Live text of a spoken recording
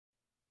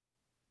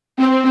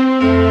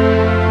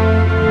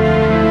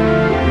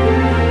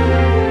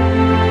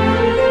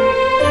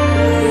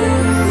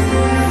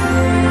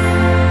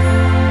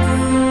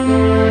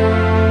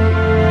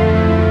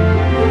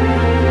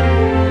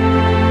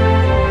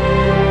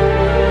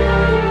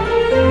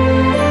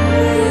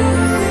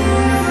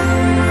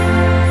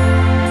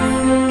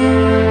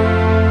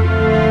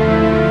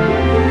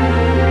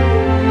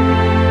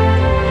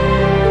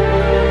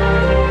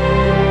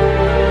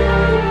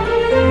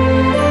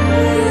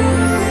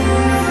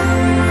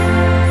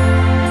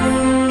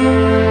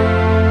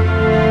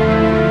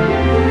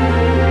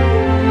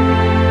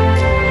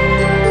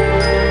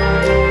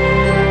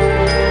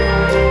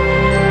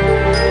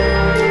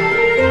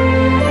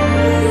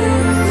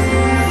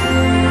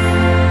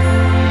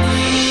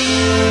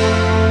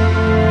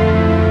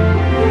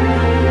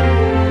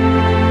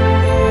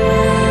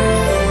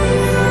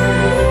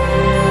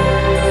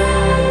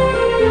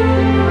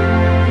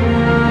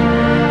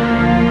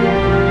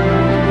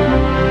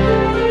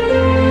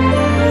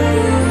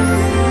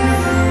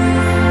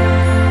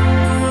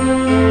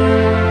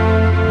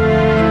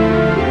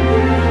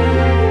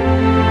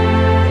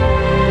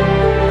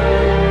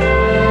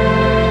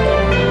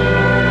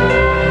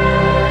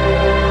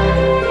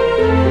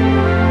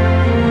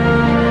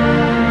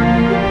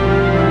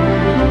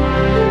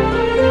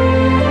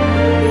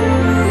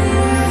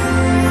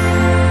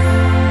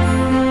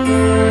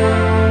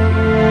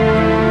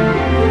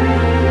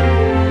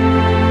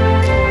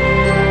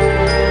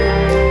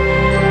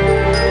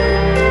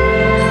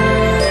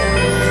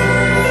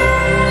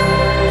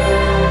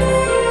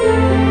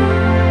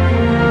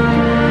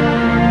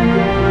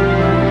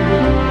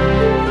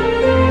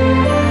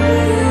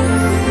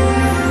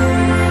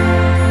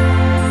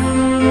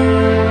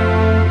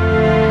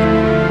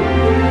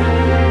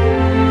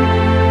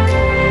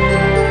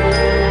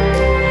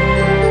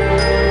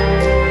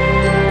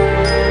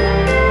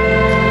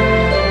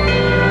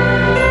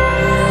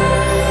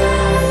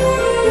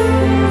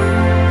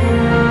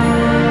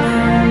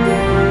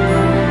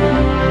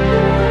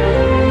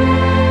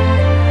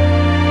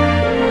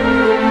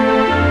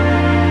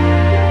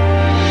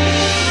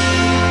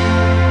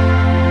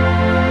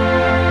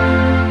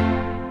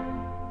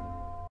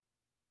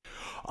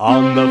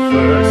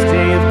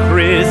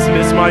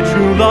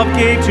love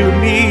gave to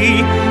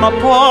me a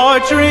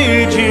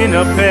partridge in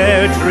a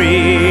pear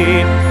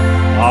tree.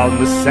 On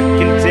the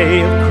second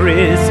day of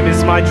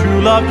Christmas, my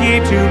true love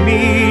gave to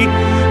me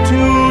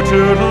 2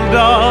 turtle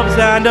doves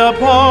and a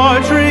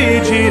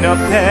partridge in a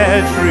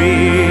pear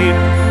tree.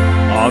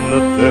 On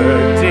the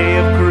third day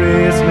of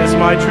Christmas,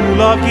 my true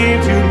love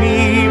gave to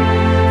me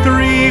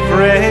 3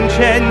 French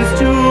hens,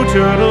 2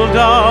 turtle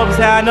doves,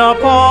 and a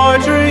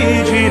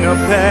partridge in a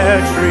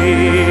pear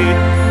tree.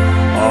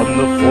 On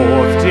the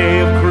fourth day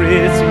of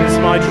Christmas,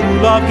 my true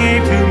love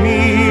gave to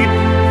me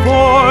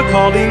 4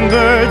 calling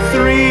birds,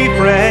 3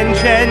 French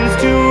hens,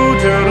 2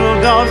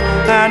 turtle doves,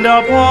 and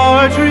a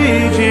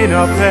partridge in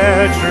a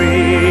pear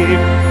tree.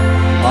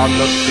 On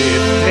the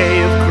fifth day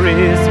of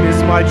Christmas,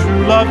 my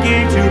true love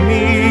gave to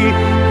me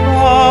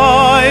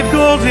 5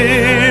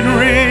 golden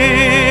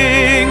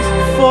rings,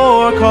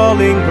 4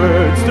 calling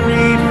birds,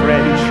 3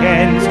 French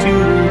hens,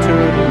 2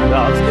 turtle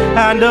doves,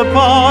 and a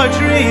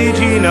partridge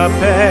in a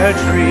pear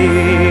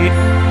tree.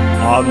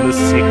 On the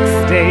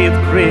sixth day of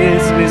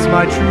Christmas,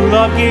 my true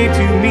love gave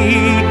to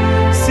me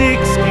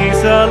 6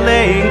 geese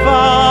a-laying,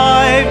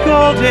 5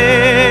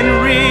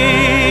 golden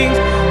rings,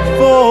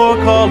 4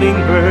 calling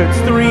birds,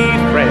 3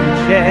 French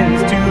hens,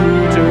 2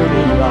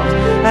 turtle doves,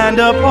 and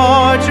a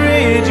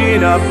partridge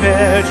in a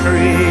pear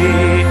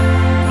tree.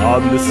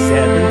 On the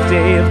seventh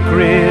day of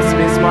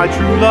Christmas, my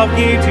true love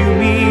gave to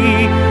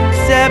me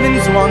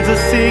 7 swans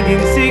a-singing,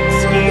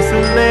 6 geese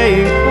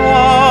a-laying,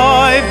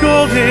 5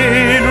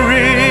 golden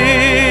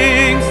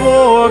rings,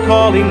 4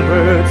 calling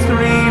birds,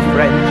 3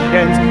 French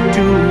hens,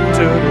 2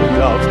 turtle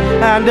doves,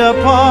 and a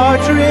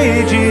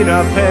partridge in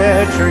a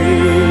pear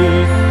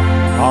tree.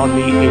 On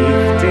the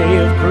 8th day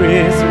of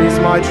Christmas,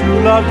 my true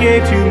love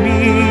gave to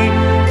me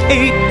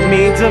 8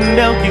 maids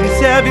a-milking,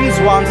 7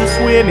 swans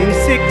a-swimming,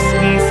 6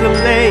 geese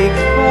a-laying,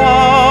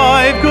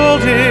 5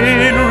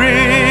 golden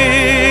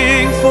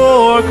rings,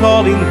 4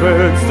 calling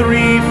birds,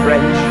 3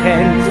 French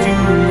hens, 2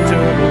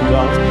 turtle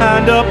doves,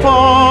 and a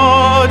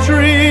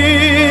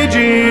partridge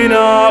in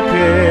a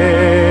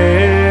pear